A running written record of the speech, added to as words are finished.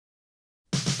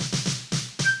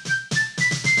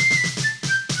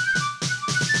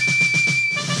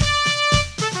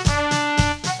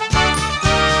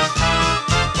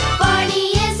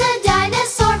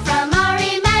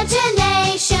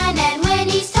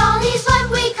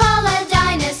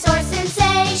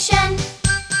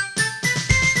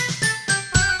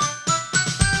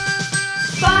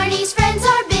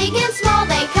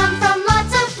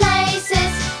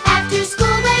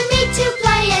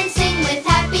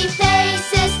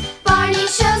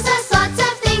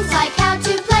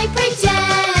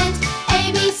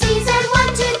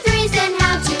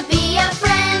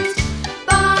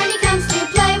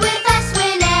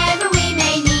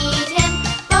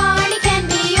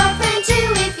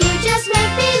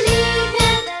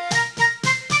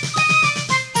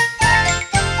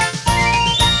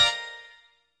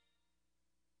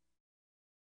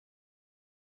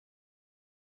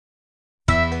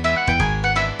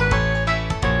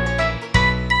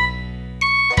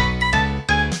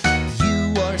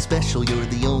special. You're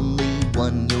the only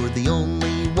one. You're the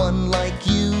only one like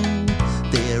you.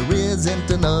 There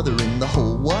isn't another in the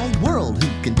whole wide world who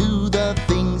can do the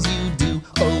things you do.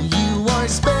 Oh, you are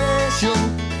special,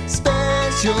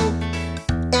 special.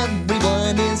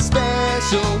 Everyone is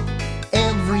special.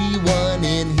 Everyone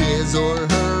in his or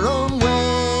her own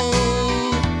way.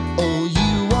 Oh,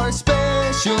 you are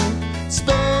special,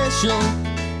 special.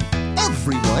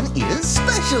 Everyone is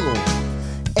special.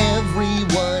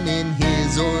 Everyone in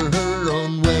his or her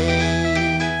own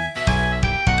way.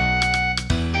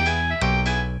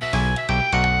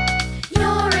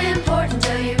 You're important,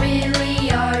 oh you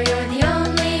really are. You're the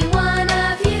only one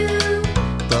of you.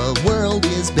 The world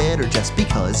is better just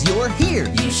because you're here.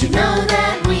 You should know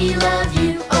that we love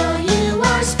you. Oh, you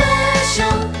are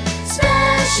special,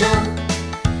 special.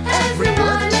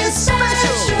 Everyone is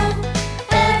special.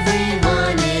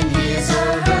 Everyone in his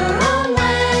or her own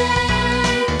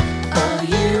way. Oh,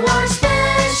 you are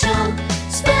special,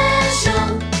 special.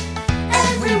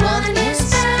 Everyone is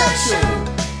special.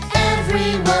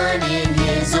 Everyone in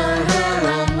his or her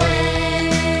own way.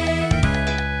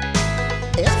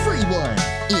 Everyone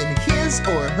in his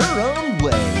or her own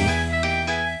way.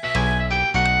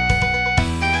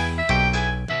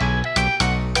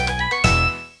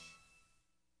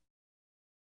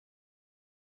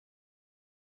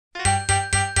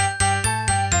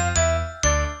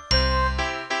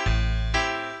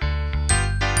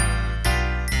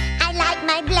 I like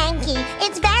my blankie.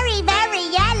 It's very, very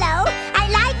yellow. I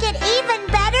like it even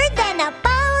better than a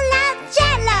bowl of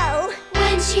Jell-O.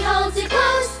 When she holds it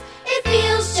close, it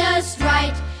feels just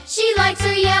right. She likes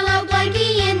her yellow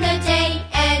blankie in the day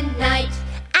and night.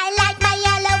 I like my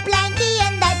yellow blankie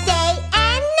in the day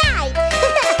and night.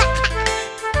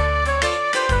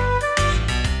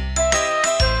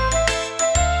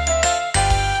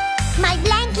 My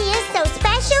blankie is so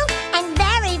special and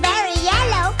very, very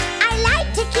yellow. I like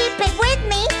to keep it with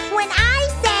me when I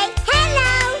say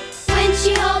hello. When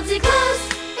she holds it close,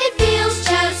 it feels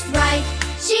just right.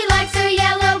 She likes her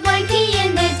yellow blankie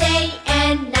in the day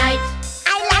and night.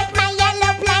 I like my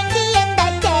yellow blankie in the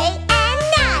day and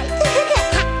night.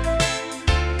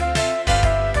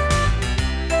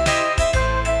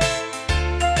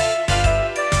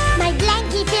 My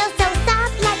blankie feels so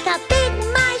soft like a big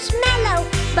marshmallow,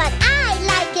 but I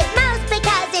like it most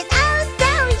because it's oh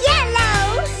so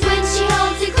yellow. When she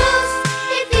holds it close,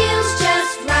 it feels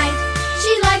just right.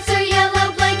 She likes her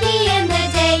yellow blankie in the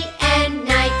day and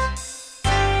night.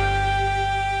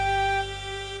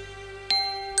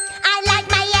 I like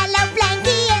my yellow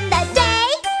blankie in the day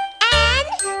and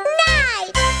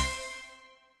night.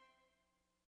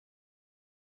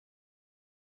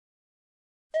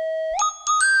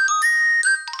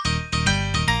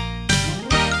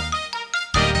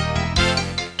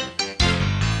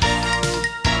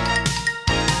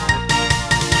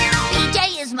 PJ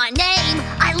is my name.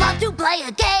 I love to play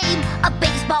a game, a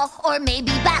baseball or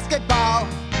maybe basketball.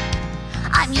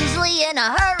 I'm usually in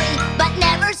a hurry, but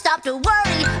never stop to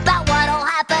worry about what'll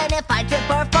happen if I trip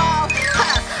or fall.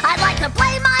 I like to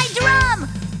play my drum.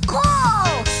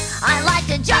 Cool. I like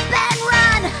to jump and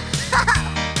run.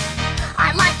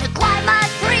 I like to climb a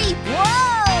tree.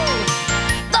 Whoa.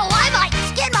 Though I might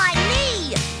skin my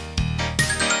knee.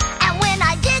 And when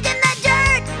I dig in the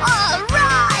dirt,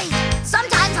 alright.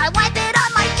 Sometimes I wipe it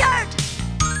on my shirt.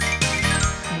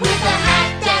 With a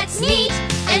hat that's neat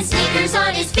and sneakers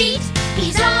on his feet,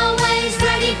 he's always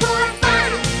ready for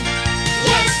fun.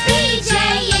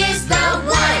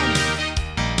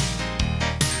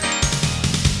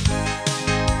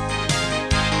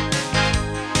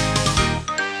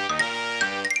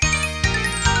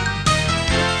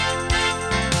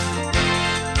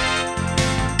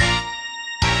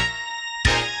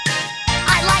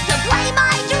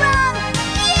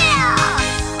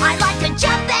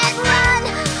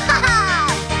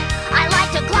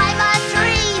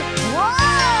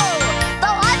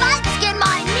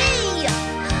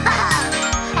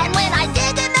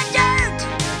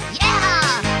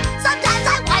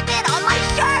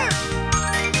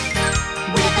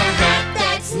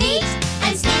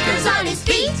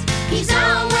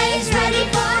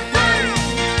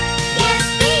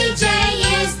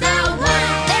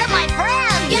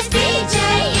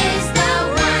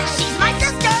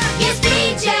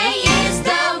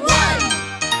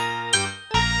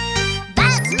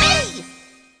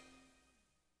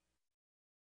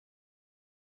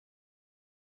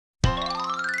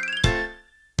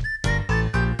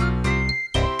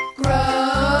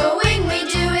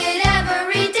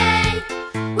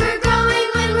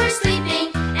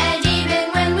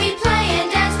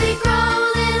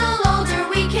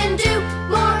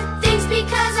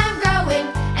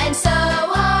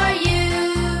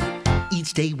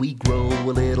 day we grow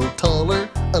a little taller,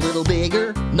 a little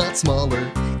bigger, not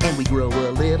smaller, and we grow a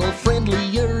little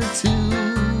friendlier too.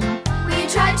 We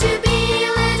try to be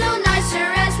a little nicer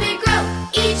as we grow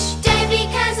each day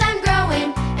because I'm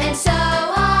growing and so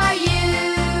are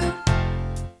you.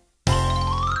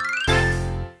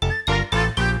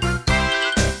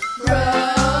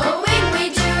 Growing, we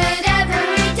do it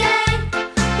every day.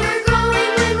 We're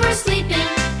growing when we're sleeping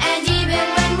and even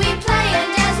when we play.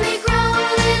 And as we grow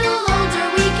a little older,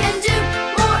 we can do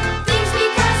more things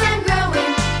because I'm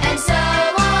growing and so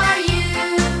are you.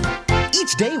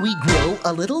 Each day we grow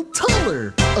a little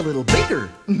taller, a little bigger,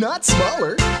 not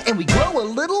smaller, and we grow a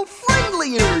little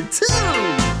friendlier too.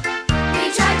 We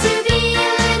try to be a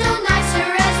little nicer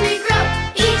as we grow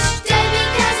each day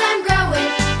because I'm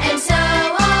growing and so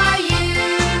are you.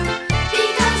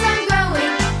 Because I'm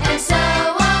growing and so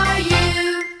are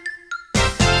you.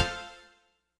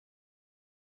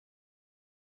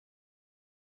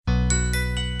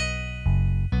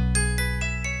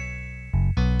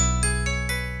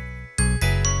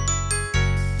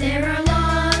 There are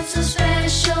lots of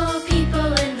special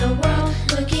people in the world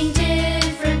looking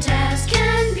different as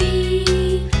can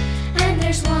be. And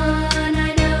there's one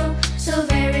I know so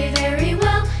very, very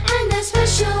well, and that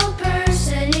special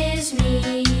person is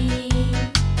me.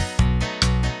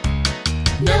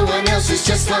 No one else is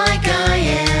just like I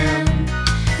am.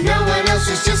 No one else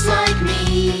is just like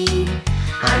me.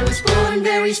 I was born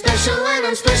very special and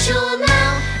I'm special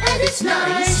now, and it's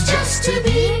nice just to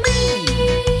be me.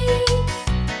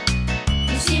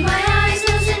 You see, my eyes,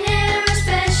 nose, and hair are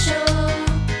special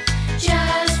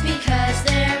just because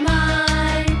they're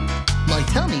mine. My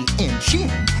tummy and chin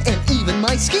and even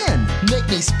my skin make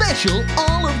me special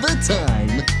all of the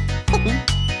time.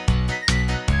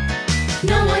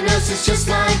 No one else is just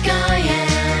like I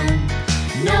am.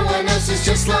 No one else is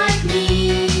just like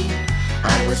me.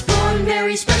 I was born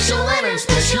very special and I'm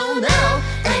special now,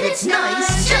 and it's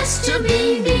nice just to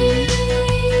be me.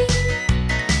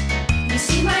 You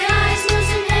see, my eyes,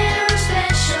 nose, and hair are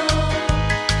special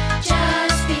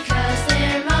just because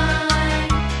they're mine.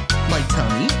 My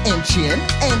tummy and chin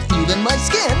and even my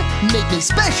skin make me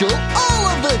special all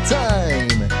of the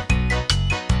time.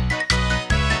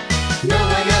 No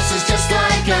one else is just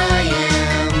like I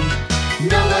am.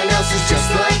 No one else is just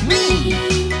like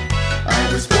me.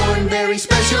 I was born very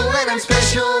special and I'm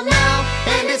special now,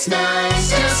 and it's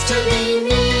nice just to be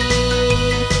me.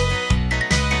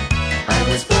 I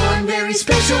was born very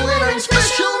special and I'm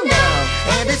special now,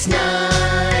 and it's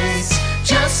nice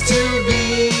just to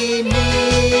be me.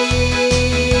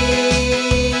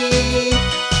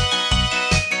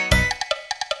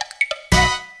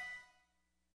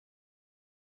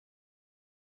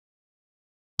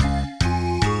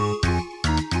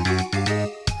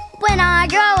 When I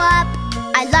grow up,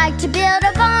 I'd like to build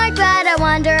a barn, but I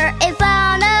wonder if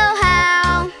I'll know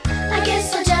how. I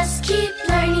guess I'll just keep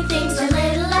learning things a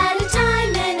little at a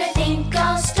time, and I think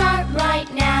I'll start right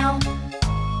now.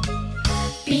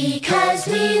 Because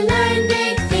we learn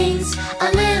big things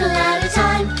a little at a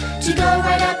time. To go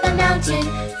right up a mountain,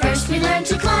 first we learn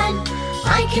to climb.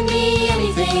 I can be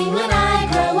anything when I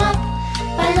grow up,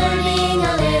 by learning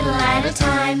a little at a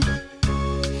time.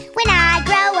 When I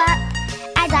grow up,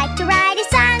 I'd like to write a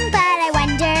song, but I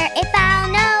wonder if I'll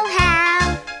know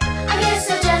how. I guess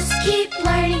I'll just keep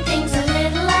learning things a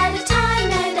little at a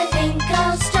time, and I think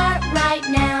I'll start right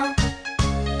now.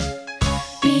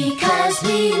 Because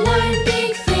we learn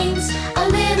big things a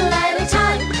little at a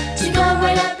time. To go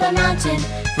right up a mountain,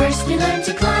 first we learn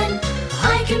to climb.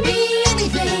 I can be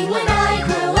anything when I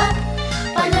grow up,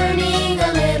 by learning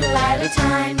a little at a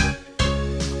time.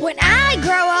 When I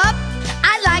grow up,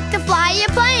 I'd like to fly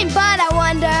a plane, but I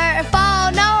wonder if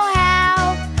I'll know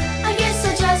how. I guess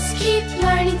I'll just keep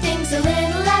learning things a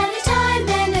little at a time,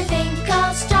 and I think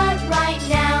I'll start right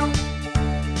now.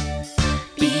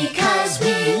 Because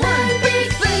we learn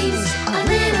big things a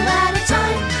little at a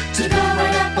time. To go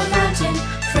right up a mountain,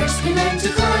 first we learn to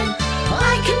climb.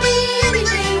 I can be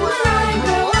anything when I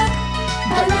grow up,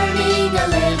 by learning a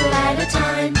little at a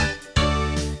time.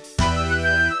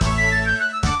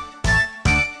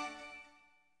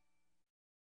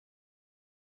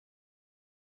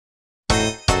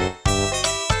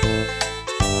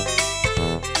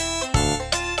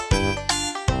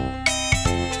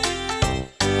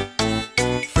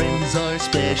 Friends are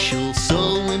special, so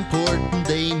important,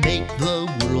 they make the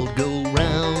world go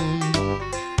round.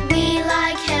 We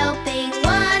like helping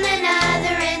one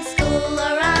another in school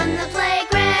or on the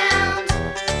playground.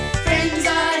 Friends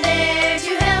are there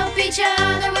to help each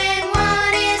other when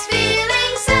one is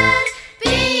feeling sad.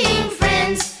 Being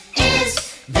friends is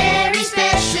very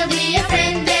special. Be a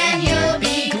friend and you'll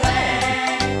be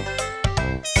glad.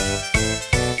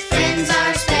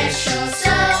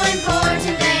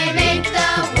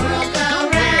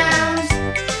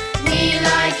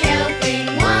 like helping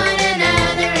one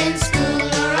another in school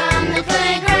or on the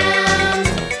playground.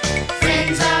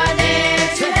 Friends are there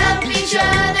to help each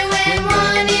other when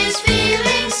one is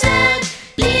feeling sad.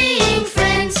 Being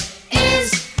friends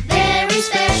is very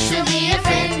special. Be a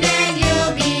friend and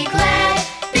you'll be glad.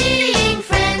 Being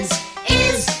friends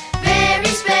is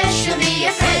very special. Be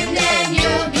a friend and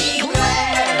you'll be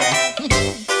glad.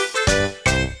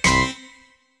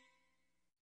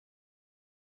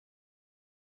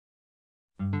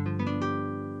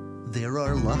 There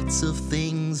are lots of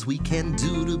things we can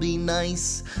do to be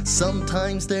nice.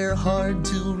 Sometimes they're hard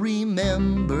to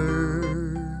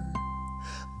remember.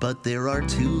 But there are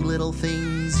two little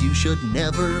things you should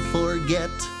never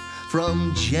forget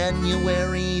from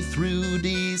January through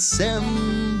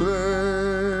December.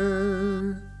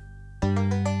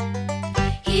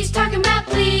 He's talking about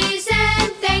please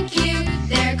and thank you.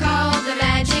 They're called the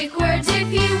magic words.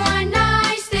 If you want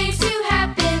nice things to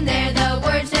happen, they're the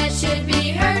words that should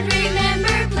be heard.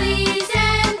 Remember please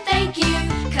and thank you,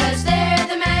 'cause they're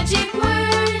the magic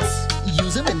words.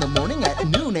 Use them in the morning, at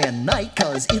noon, and night,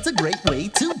 'cause it's a great way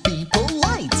to be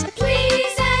polite.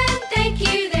 Please and thank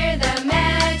you, they're the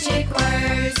magic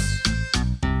words.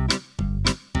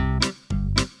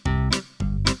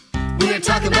 We're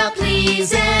talking about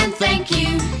please and thank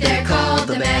you. They're called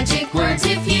the magic words.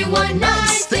 If you want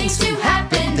nice things to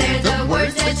happen, they're the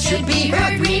words that should be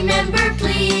heard. Remember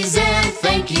please and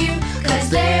thank you, 'cause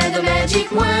they're the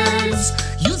magic words.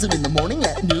 Use them in the morning,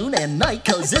 at noon, and night,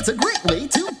 'cause it's a great way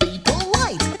to be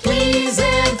polite. Please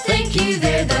and thank you,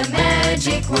 they're the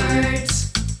magic words.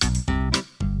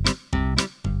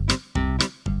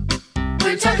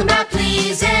 We're talking about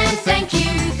please and thank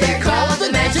you. They're called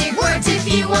the magic words. If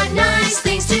you want nice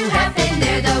things to happen,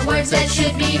 they're the words that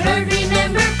should be heard.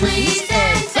 Remember please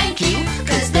and thank you,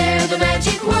 'cause they're the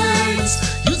magic words.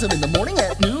 Use them in the morning,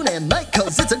 at noon, and night,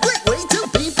 'cause it's a great way to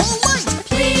be polite.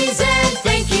 Please and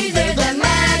thank you, they're the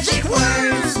magic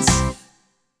words.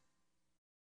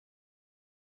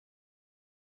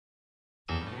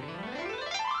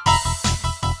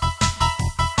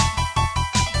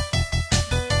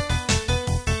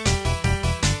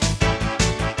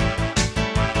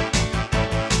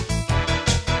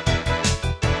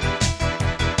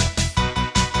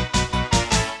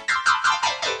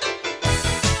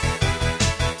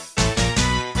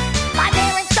 My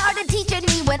parents started teaching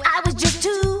me when I was just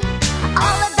 2,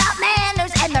 all about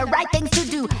manners and the right things to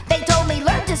do. They told me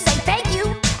learn to say thank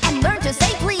you, and learn to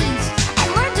say please,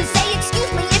 and learn to say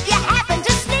excuse me if you happen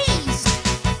to sneeze.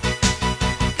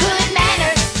 Good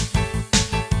manners.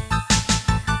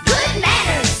 Good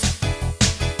manners.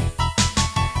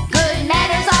 Good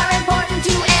manners are important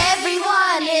to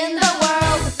everyone in the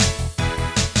world.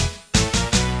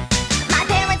 My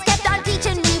parents kept on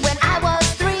teaching me when I was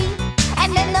 3,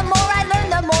 and then the more I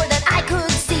learned, the more that I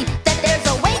could see that there's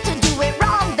a way to do it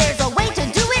wrong, there's a way to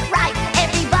do it right.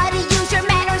 Everybody use your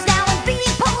manners now and be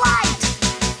polite.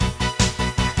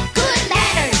 Good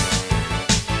manners.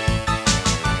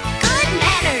 Good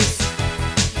manners.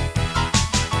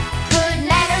 Good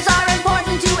manners are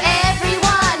important to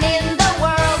everyone in the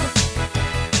world.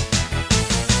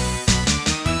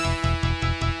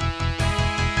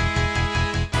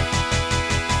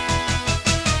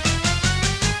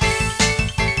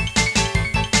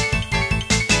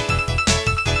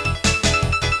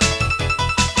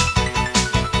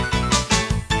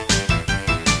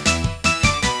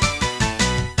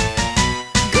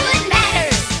 Good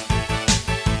manners.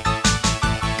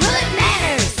 Good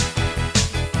manners.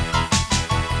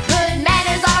 Good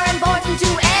manners are important to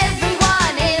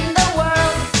everyone in the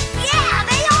world. Yeah,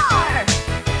 they are.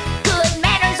 Good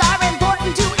manners are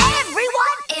important to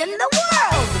everyone in the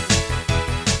world.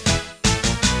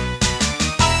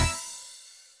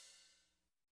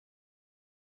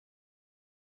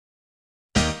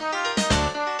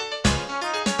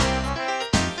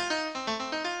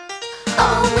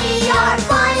 Oh, we are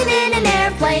flying in an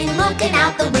airplane, looking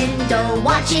out the window,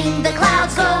 watching the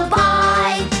clouds go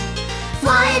by.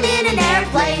 Flying in an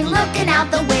airplane, looking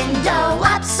out the window,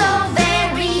 up so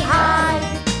very high.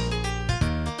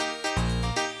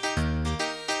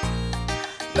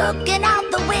 Looking out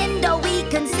the window, we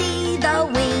can see the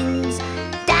wings.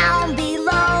 Down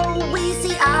below, we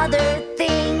see other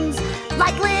things,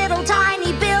 like little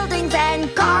tiny buildings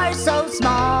and cars so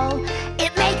small.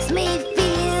 It makes me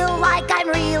feel like I'm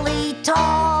really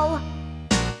tall.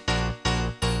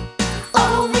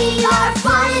 Oh, we are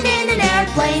flying in an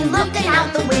airplane, looking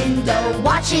out the window,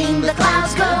 watching the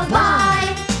clouds go by.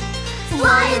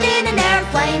 Flying in an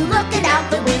airplane, looking out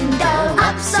the window,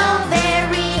 up so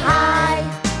very high.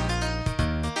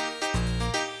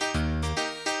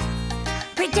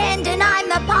 Pretending I'm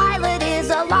the pilot is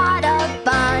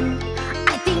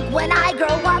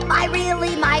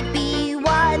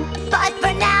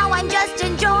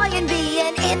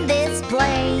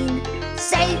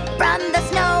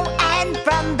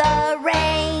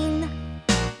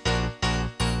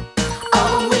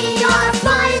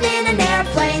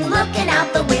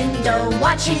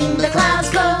watching the clouds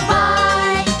go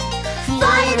by.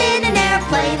 Flying in an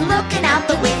airplane, looking out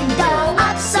the window,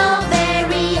 up so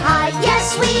very high.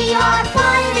 Yes, we are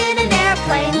flying in an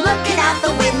airplane, looking out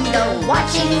the window,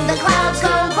 watching the clouds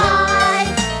go by.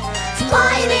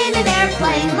 Flying in an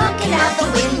airplane, looking out the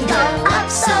window, up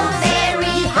so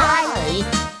very high.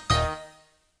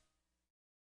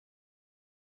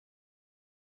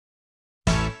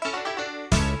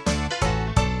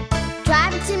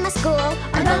 Driving to my school,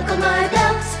 I buckle my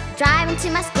belt. driving to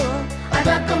my school, I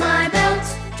buckle my belt.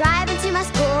 driving to my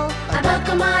school, I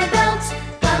buckle my belt.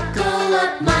 Buckle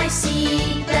up my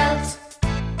seatbelt.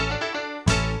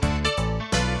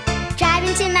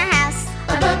 driving to my house,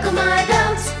 I buckle my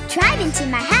belt. driving to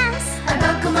my house, I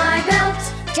buckle my belt.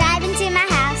 driving to my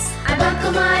house, I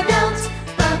buckle my belt.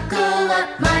 Buckle up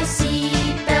my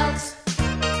seatbelt.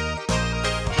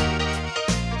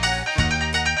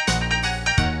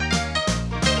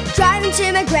 driving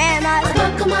to my grandma's, I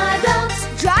buckle my belt.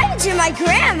 driving to my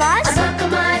grandma's, I buckle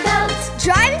my belt.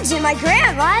 driving to my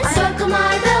grandma's, I buckle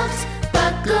my belt.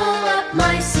 Buckle up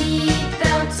my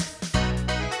seatbelt.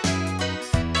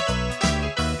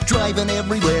 Driving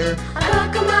everywhere, I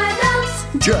buckle my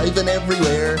belt. driving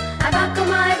everywhere, I buckle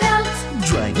my belt.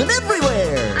 driving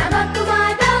everywhere. I buckle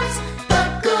my belt.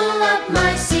 Buckle up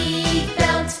my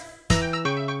seatbelt.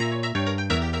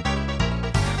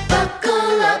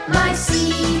 Buckle up my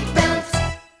seatbelt.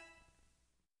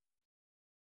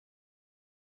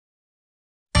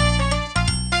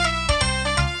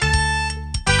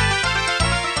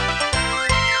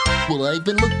 Well, I've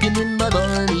been looking in my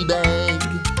Barney bag,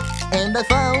 and I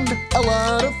found a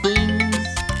lot of things.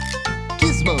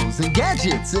 Gizmos and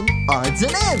gadgets and odds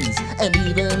and ends, and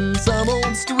even some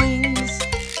old strings.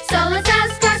 So let's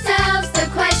ask ourselves the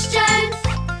question,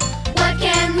 what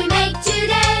can we make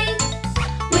today?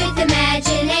 With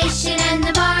imagination and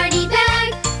the Barney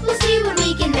bag, we'll see what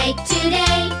we can make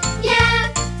today. Yeah,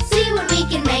 see what we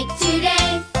can make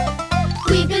today.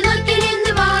 We've been looking in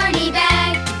the Barney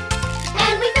bag,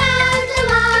 and we found a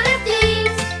lot of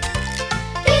things.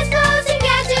 Gizmos and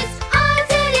gadgets,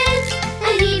 odds and ends,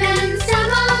 and even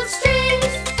some old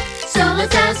strings. So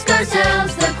let's ask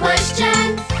ourselves the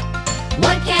question,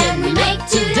 what can we make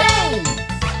today?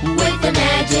 With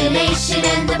imagination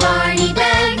and the Barney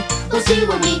bag, we'll see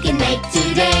what we can make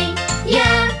today.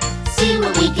 Yeah, see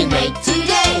what we can make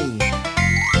today.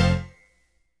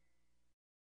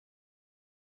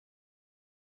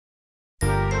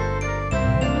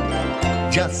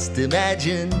 Just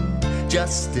imagine,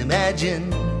 just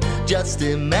imagine, just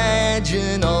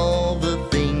imagine all the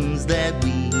things that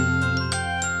we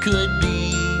could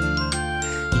be.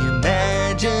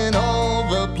 Imagine all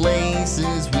the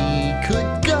places we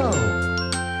could go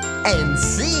and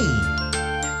see.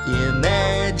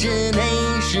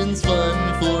 Imagination's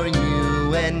fun for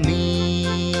you and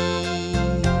me.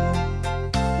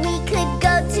 we could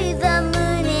go to the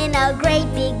moon in a great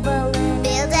big balloon,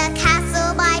 build a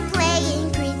castle by playing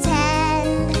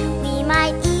pretend. We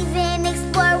might even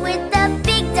explore with the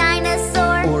big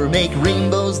dinosaur, Or make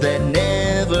rainbows that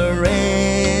never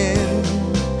end.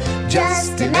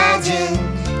 Just imagine,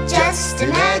 just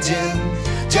imagine,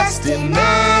 just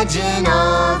imagine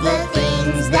all the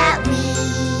things that we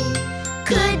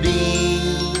could be.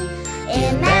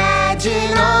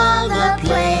 Imagine all the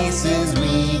places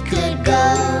we could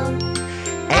go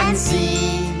and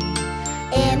see.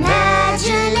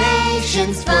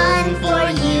 Imagination's fun for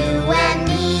you and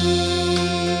me.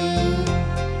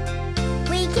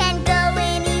 we can go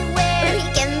anywhere, we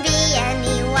can be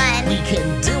anyone. We can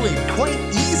do it quite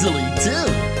easily too.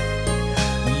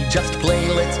 We just play,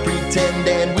 let's pretend,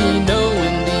 and we know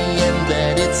in the end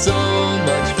that it's so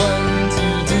much fun to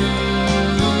do.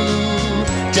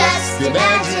 Just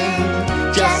imagine,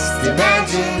 just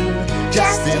imagine,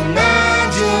 just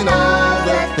imagine all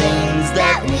the things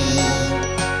that we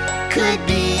could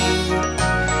be.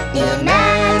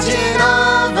 Imagine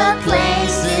all the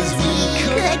places we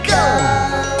could go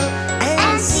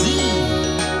and see.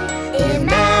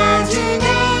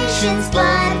 Imagination's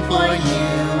fun for you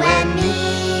and me.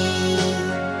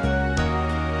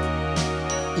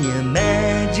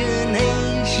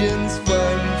 Imagination's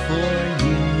fun for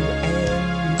you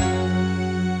and me.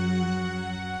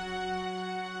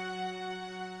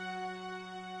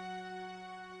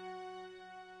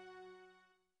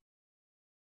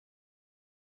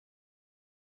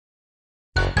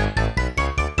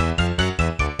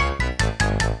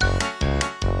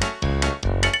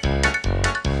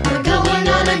 We're going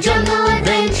on a jungle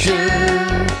adventure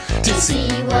to see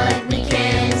what we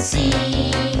can see.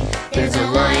 There's a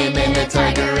lion and a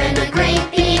tiger and a great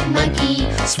big monkey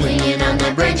swinging on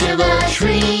the branch of a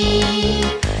tree.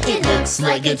 It looks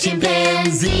like a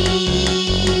chimpanzee.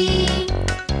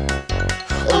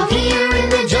 Oh, here in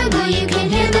the jungle you can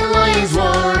hear the lions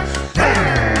roar.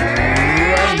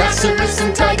 Rhinoceros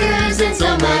and tigers and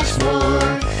so much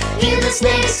more. Hear the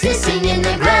snakes hissing in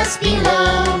the grass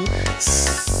below.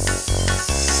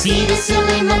 See the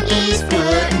silly monkeys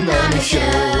putting on a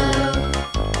show.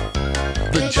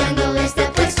 The jungle is the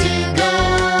place to go.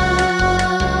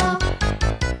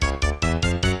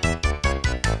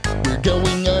 We're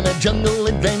going on a jungle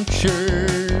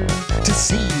adventure to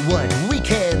see what we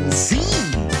can see.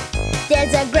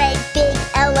 There's a great big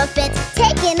elephant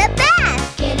taking a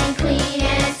bath. Getting clean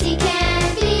as he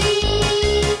can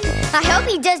be. I hope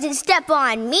he doesn't step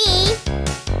on me.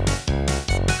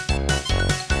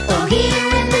 Oh, here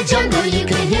in the jungle you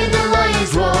can hear the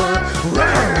lions roar.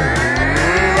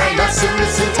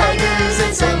 Rhinoceros and tigers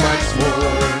and so much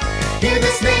more. Hear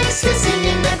the snakes hissing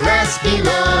in the grass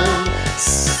below.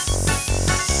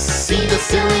 See the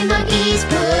silly monkeys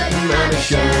putting on a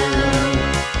show.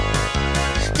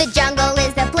 The jungle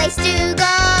is the place to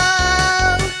go.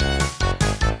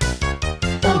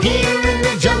 Oh, here in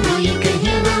the jungle you can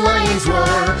hear the lions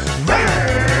roar.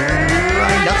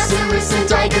 Rhinoceros and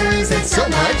tigers and so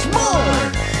much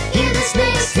more. Hear the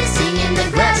snakes hissing in the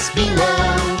grass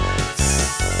below.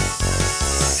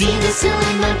 See the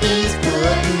silly monkeys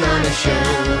putting on a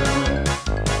show.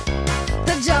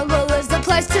 The jungle is the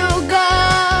place to go.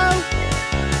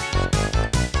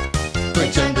 The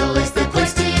jungle is the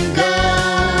place to go.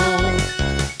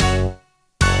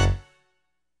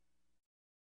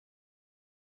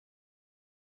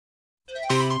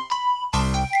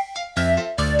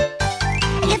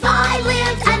 If I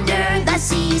lived under the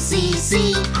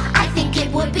sea, I think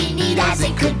it would be neat as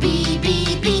it could be.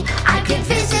 I could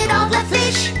visit all the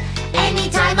fish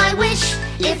anytime I wish.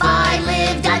 If I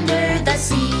lived under the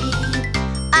sea,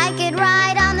 I could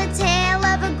ride on the tail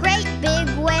of a great big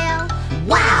whale.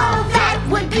 wow, that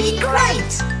would be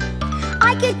great.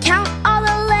 I could count all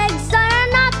the legs on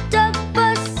an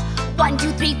octopus. 1,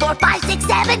 2, 3, 4, 5, 6,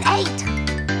 7, 8.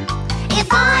 If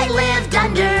I lived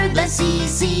under the sea,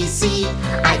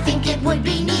 I think it would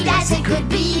be neat as it could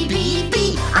be.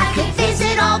 I could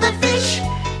visit all the fish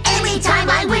anytime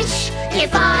I wish.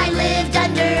 If I lived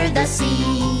under the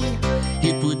sea,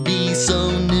 It would be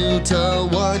so new to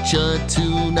watch a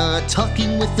tuna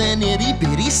talking with an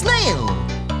itty-bitty snail.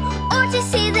 Or to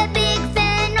see the big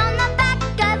fin on the back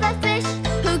of a fish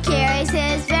who carries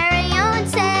his very own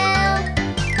sail.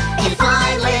 if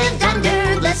I lived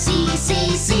under the sea,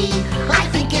 I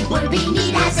think it would be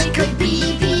neat as it could be.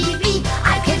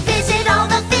 I could visit all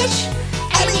the fish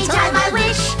anytime I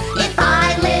wish. If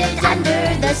I lived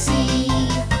under the sea,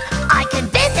 I could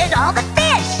visit all the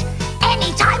fish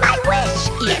anytime I wish.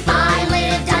 If I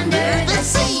lived under the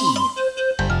sea.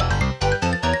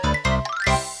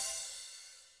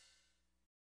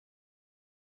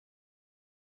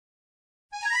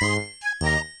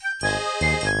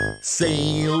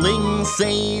 Sailing,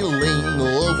 sailing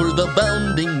over the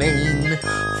bounding main,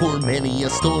 for many a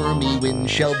stormy wind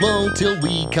shall blow till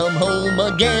we come home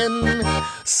again.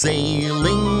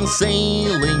 Sailing,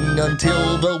 sailing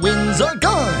until the winds are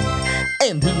gone,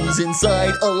 and who's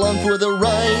inside along for the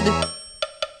ride?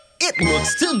 It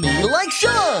looks to me like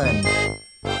Sean.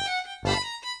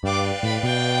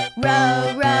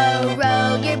 Row, row,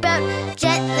 row your boat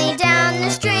gently down the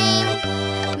stream.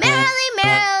 Merrily,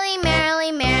 merrily,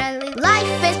 merrily, merrily,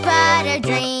 life is but a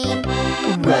dream.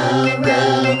 Row,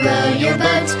 row, row your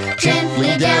boat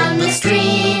gently down the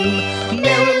stream.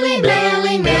 Merrily,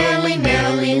 merrily, merrily,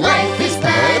 merrily, life is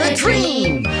but a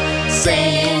dream.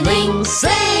 Sailing,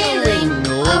 sailing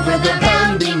over the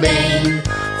pounding main,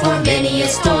 for many a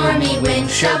stormy wind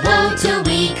shall blow till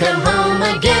we come home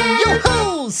again.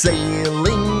 Yo-ho!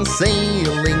 Sailing,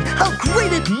 sailing, how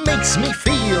great it makes me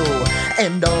feel.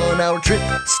 And on our trip,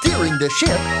 steering the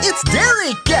ship, it's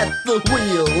Derek at the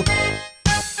wheel.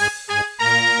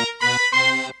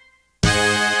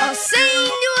 I'll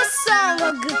sing you a song,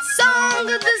 a good song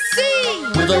of the sea.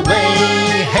 With a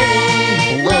way,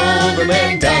 hey, blow the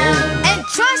man down. And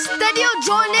trust that you'll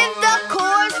join in the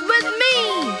chorus with me.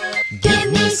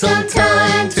 Give me some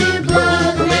time to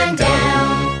blow the man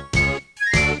down.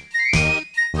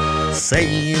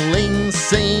 Sailing,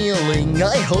 sailing,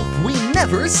 I hope we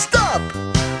never stop.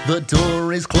 The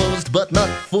door is closed, but not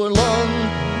for long,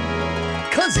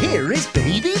 'cause here is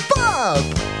Baby Bob.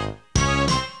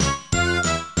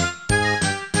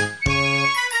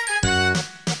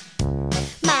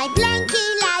 My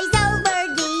blankie lies over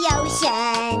the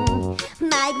ocean.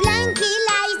 My blankie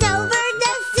lies over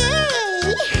the sea.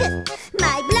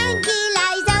 My blankie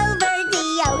lies over the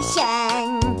ocean.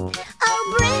 Oh,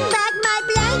 bring back my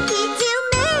blankie to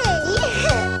me.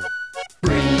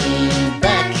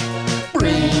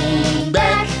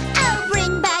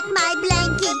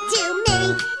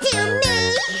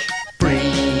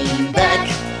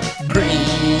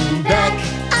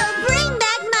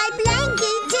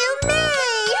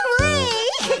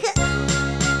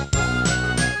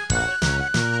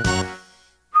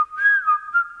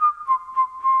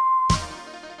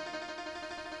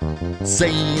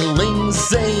 Sailing,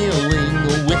 sailing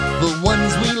with the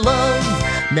ones we love.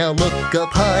 Now look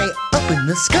up high, up in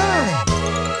the sky.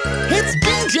 It's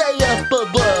BJ up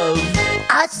above.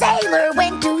 A sailor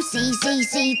went to sea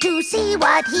to see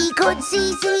what he could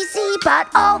see. But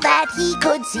all that he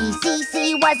could see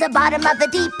was the bottom of the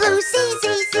deep blue sea.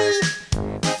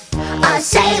 A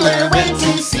sailor went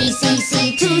to sea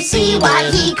to see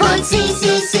what he could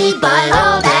see. But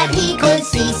all that he could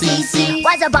see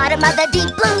was the bottom of the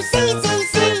deep blue sea.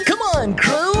 Come on,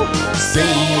 crew!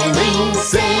 Sailing,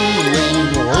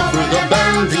 sailing over the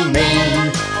bounding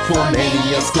main. For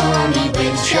many a stormy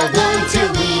wind shall blow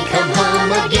till we come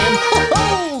home again.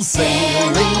 Ho-ho!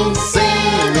 Sailing,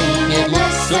 sailing, it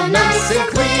looks so nice and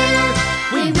clear.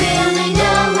 We really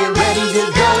know we're ready to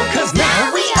go, 'cause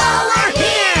now we all are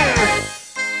here!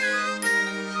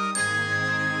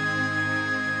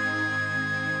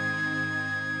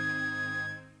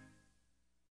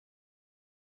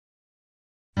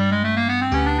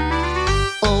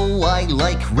 Oh, I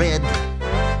like red.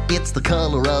 It's the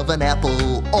color of an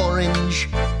apple. Orange,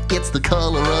 it's the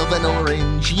color of an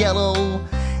orange. Yellow,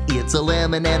 it's a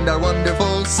lemon and our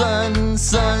wonderful sun.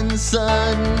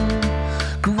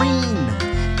 Green,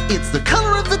 it's the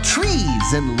color of the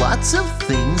trees and lots of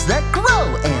things that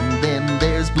grow. And then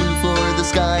there's blue for the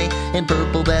sky, and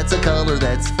purple, that's a color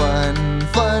that's fun.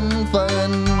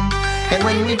 And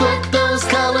when we put those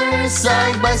colors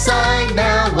side by side,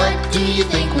 now what do you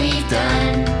think we've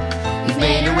done? We've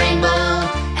made a rainbow,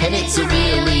 and it's a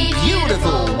really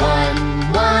beautiful one.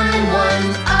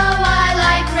 Oh, I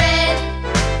like red.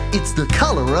 It's the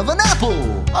color of an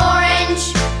apple.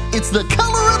 Orange. It's the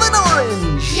color of an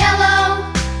orange. Yellow.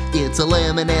 It's a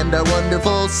lemon and our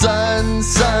wonderful sun.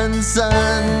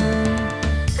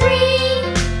 Green.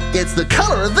 It's the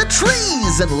color of the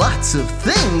trees and lots of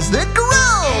things that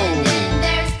grow. And then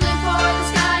there's blue for the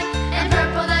sky, and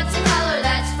purple, that's a color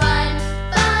that's fun.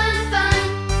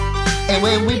 And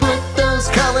when we put those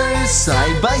colors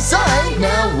side by side,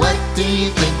 now what do you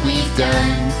think we've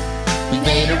done? We've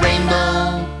made a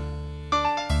rainbow.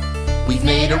 We've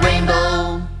made a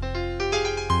rainbow.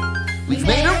 We've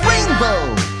made a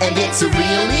rainbow, and it's a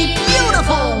really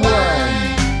beautiful one.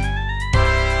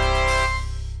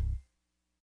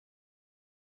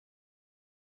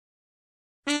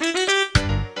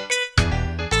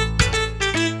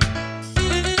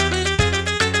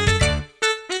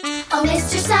 Oh,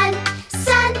 Mr. Sun,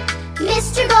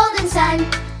 Mr. Golden Sun,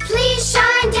 please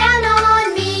shine down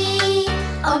on me.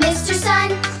 Oh, Mr. Sun,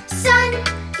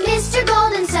 Mr.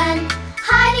 Golden Sun,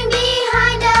 hiding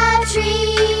behind a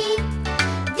tree.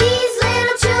 These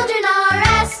little children are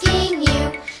asking you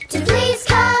to please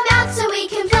come out so we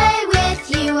can play with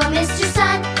you. Oh, Mr.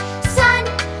 Sun,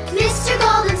 Mr.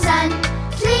 Golden Sun,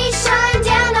 please shine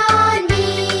down on me.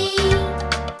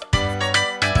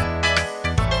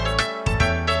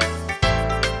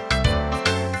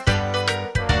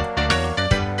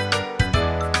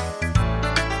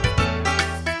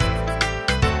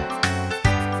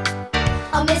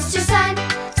 Oh, Mr. Sun,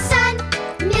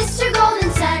 Mr.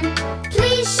 Golden Sun,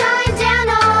 please shine down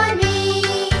on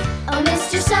me. Oh,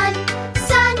 Mr. Sun,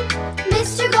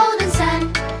 Mr. Golden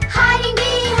Sun, hiding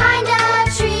behind a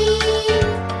tree.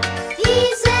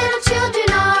 These little children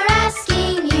are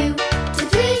asking you to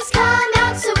please come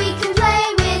out so we can play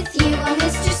with you. Oh,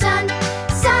 Mr. Sun,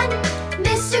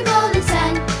 Mr. Golden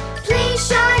Sun, please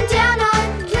shine down on,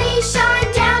 please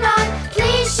shine down on,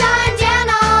 please shine down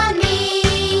on me.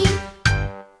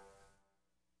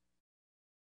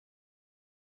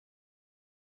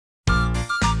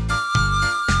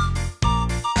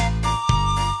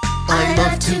 I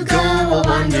love to go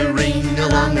wandering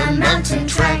along a mountain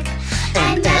track,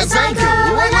 and as I go,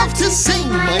 I love to sing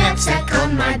my knapsack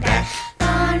on my back.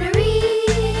 Barney,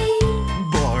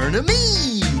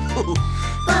 Barney,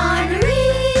 Barney,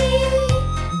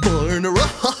 Barney,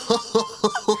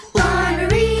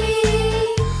 Barney,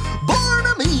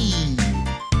 Barney,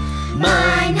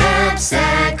 my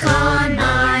knapsack on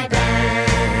my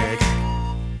back.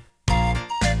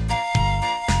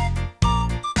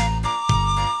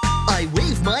 I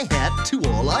wave my hat to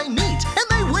all I meet, and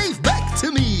they wave back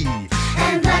to me.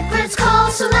 And blackbirds call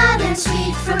so loud and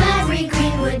sweet from every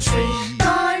greenwood tree.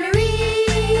 Barney,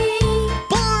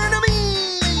 Barnaby,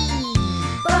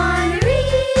 Barney,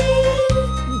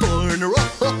 Barney,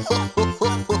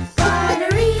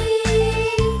 Barney,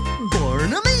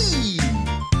 Barnaby.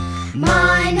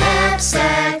 my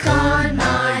knapsack on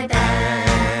my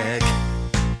back.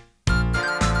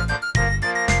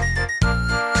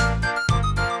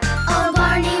 Oh,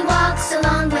 Barney walks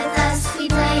along with us. We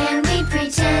play and we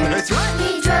pretend. That's right.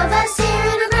 He drove us here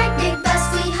in a great big bus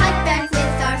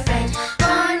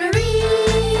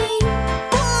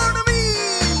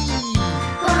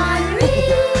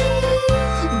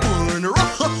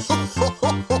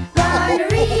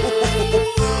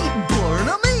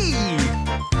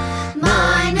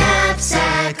My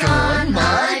knapsack on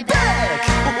my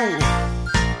back.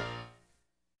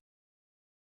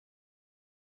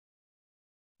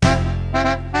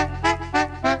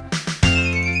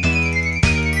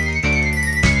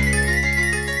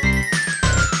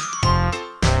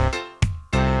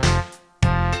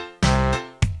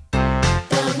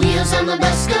 The wheels on the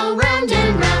bus go round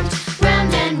and round,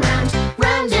 round and round,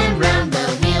 round and round. The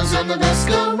wheels on the bus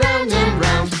go round and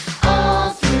round,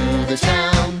 all through the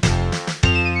town.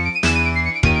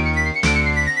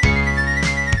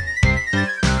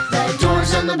 The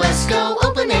doors on the bus go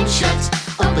open and shut,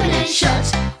 open and shut,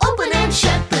 open and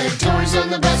shut. The doors on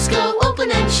the bus go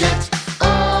open and shut,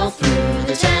 all through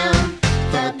the town.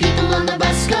 The people on the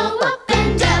bus go up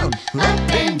and down, up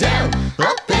and down,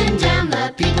 up and down.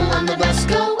 The people on the bus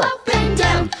go up and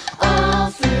down, all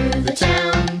through the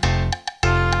town.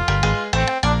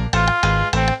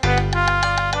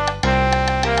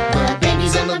 The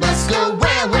babies on the bus go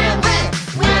wah, wah, wah,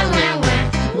 wah, wah, wah,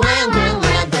 wah, wah,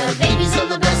 wah. The babies on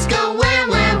the bus go wah,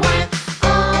 wah, wah,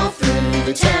 all through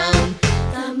the town.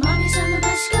 The mommies on the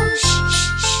bus go shh,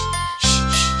 shh, shh,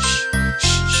 shh, shh,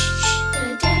 shh, shh.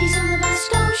 The daddies on the bus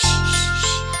go shh, shh,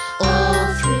 shh,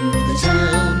 all through the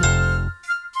town.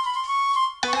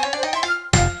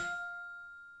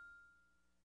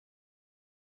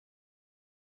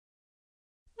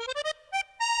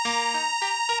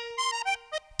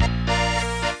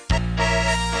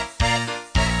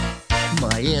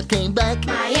 My aunt came back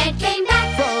My aunt came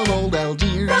back from old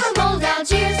Algiers from old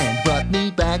Algiers and brought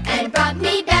me back and brought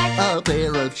me back a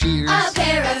pair of shears. a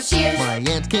pair of shears. My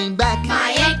aunt came back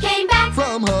My aunt came back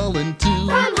from Holland too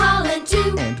from Holland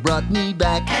too and brought me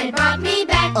back and brought me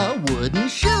back a wooden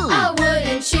shoe. a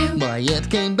wooden shoe. My aunt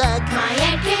came back My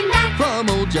aunt came back from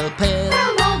old Japan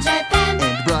from old Japan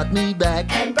and brought me back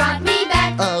and brought me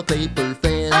back a paper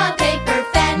fan. a paper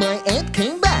fan. My aunt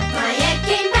came back My aunt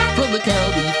came back from the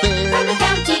county fair from the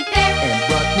county fair and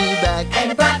brought me back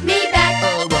and brought me back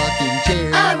a rocking chair.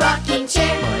 a rocking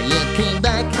chair. My aunt came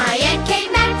back My aunt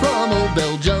came back from old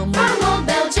Belgium from old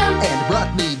Belgium and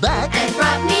brought me back and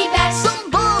brought me back some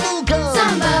bubble gum.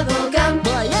 some bubble gum.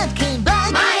 My aunt came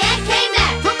back My aunt came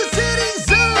back from the city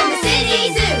zoo from the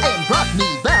city zoo and brought me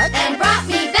back and brought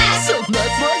me back some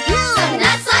nuts like you. some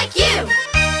nuts like you.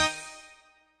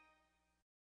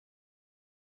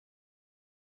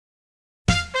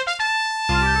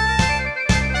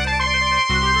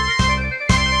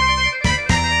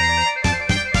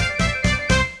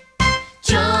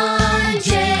 John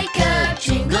Jacob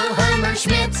Jingleheimer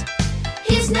Schmidt,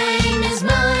 his name is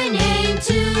my name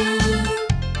too.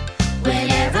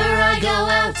 Whenever I go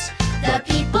out, the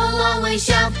people always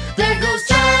shout, there goes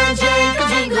John Jacob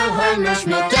Jingleheimer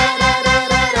Schmidt. Da da da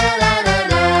da da da da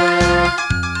da.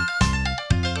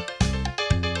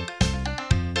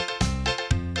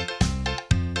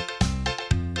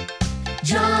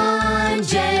 John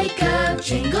Jacob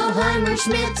Jingleheimer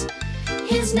Schmidt,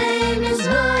 his name is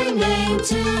my name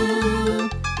too.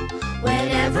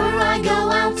 Whenever I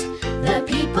go out, the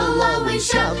people always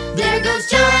shout, there goes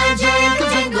John Jacob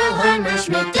Jingleheimer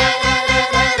Schmidt. Da da da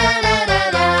da da da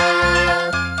da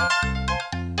da.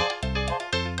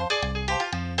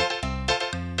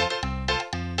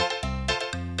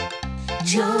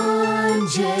 John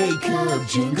Jacob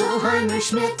Jingleheimer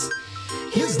Schmidt,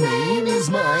 his name is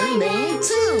my name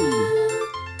too.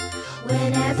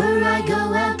 Whenever I go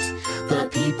out, the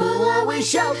people always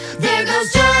shout, there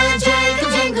goes John Jacob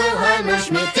Jingleheimer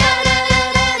Schmidt. Da da da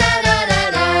da da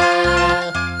da da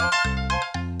da.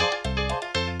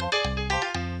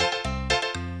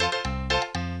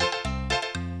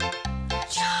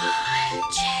 John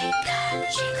Jacob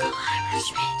Jingleheimer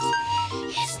Schmidt,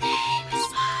 his name is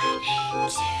my name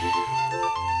too.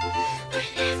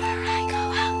 Whenever I go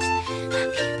out, the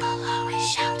people always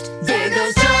shout, there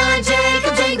goes John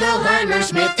Jacob Jingleheimer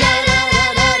Schmidt. Da da da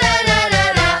da da da da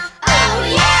da. Oh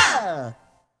yeah!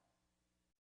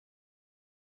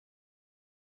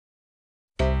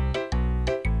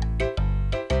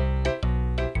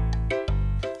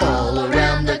 All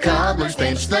around the cobbler's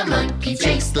bench, the monkey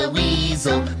chased the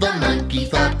weasel. The monkey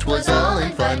thought 'twas all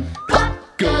in fun. Pop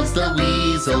goes the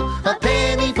weasel. A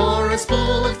penny for a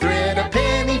spool of thread, a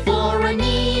penny for a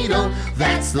needle.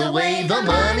 That's the way the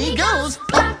money goes.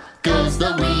 Pop goes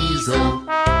the weasel.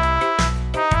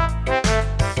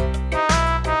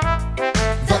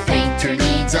 The painter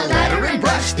needs a ladder and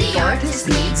brush. The artist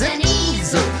needs an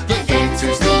easel. The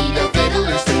dancers need a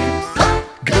fiddler's tune. Pop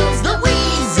goes the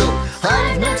weasel.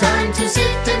 I've no time to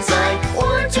sit and sigh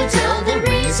or to tell the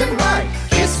reason why.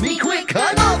 Kiss me quick,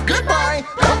 I'm off, goodbye.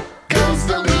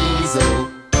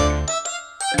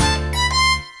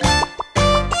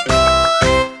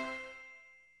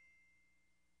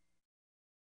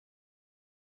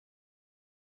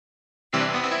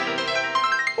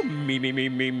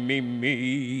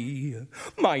 Me.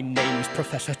 My name's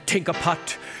Professor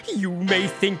Tinkerpot. You may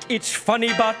think it's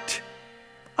funny, but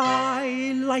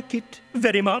I like it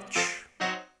very much.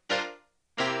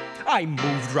 I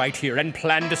moved right here and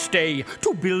planned to stay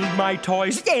to build my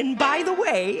toys. And by the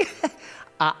way,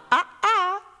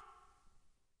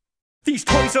 these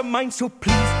toys are mine, so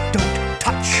please don't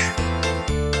touch.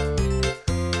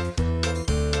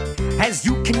 As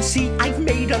you can see, I've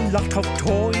made a lot of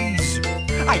toys.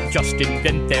 I just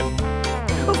invent them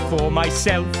for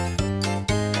myself.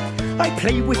 I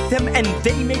play with them and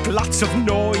they make lots of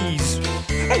noise.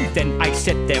 And then I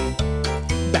set them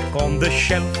back on the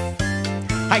shelf.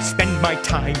 I spend my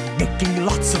time making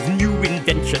lots of new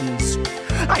inventions.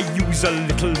 I use a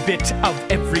little bit of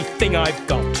everything I've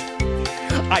got.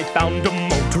 I found a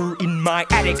motor in my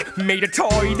attic, made a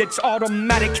toy that's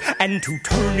automatic, and to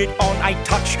turn it on I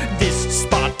touch this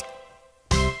spot.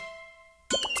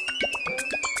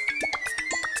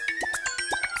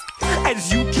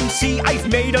 As you can see, I've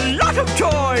made a lot of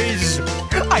toys.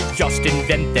 I just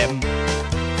invent them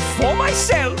for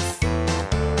myself.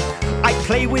 I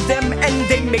play with them and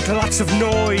they make lots of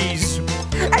noise.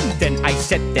 And then I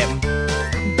set them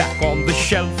back on the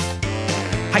shelf.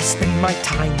 I spend my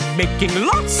time making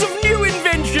lots of new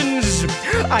inventions.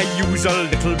 I use a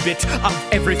little bit of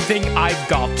everything I've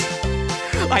got.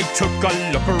 I took a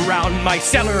look around my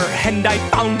cellar and I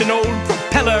found an old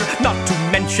propeller, not to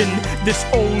mention this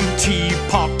old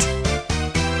teapot.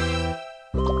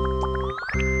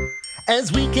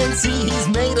 As we can see, he's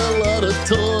made a lot of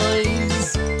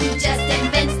toys. He just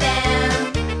invents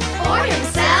them for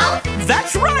himself.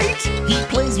 That's right! He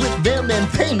plays with them and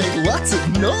they make lots of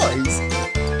noise.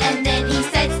 And then he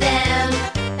sets them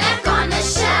back on the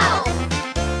shelf.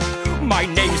 My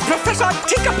name's Professor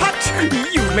Tinkerpot.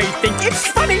 You may think it's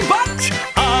funny, but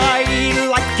I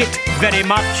like it very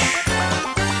much.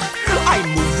 I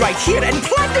moved right here and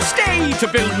plan to stay to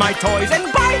build my toys.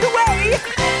 And by the way,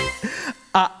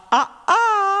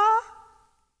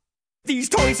 these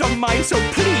toys are mine, so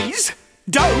please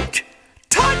don't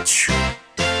touch.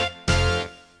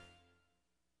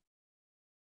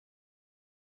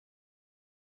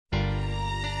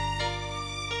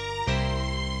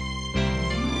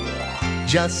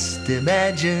 Just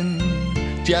imagine,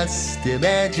 just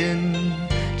imagine,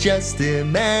 just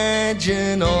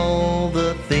imagine all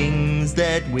the things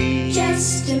that we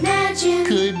Just imagine,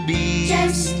 could be.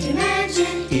 just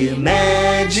imagine.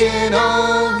 Imagine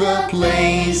all the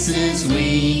places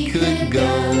we could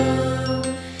go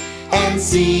and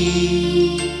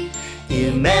see.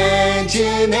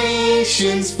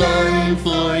 Imagination's fun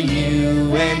for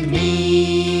you and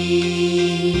me.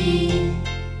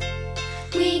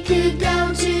 We could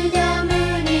go to the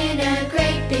moon in a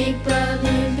great big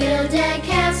balloon, build a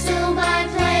castle by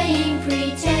playing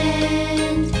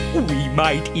pretend. We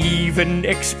might even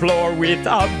explore with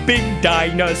a big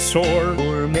dinosaur.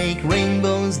 Or make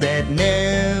rainbows that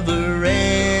never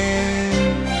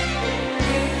end.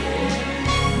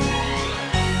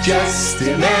 Just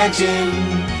imagine,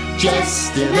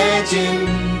 just imagine,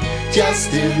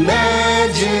 just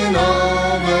imagine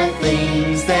all the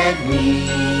things that we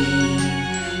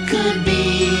could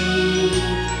be.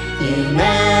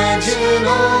 Imagine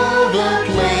all the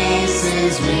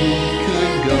places we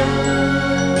could go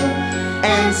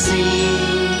and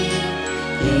see.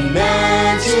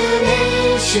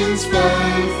 Imagination's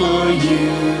fun for you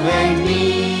and me.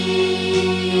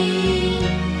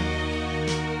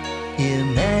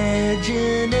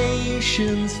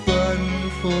 Imagination's fun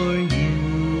for you.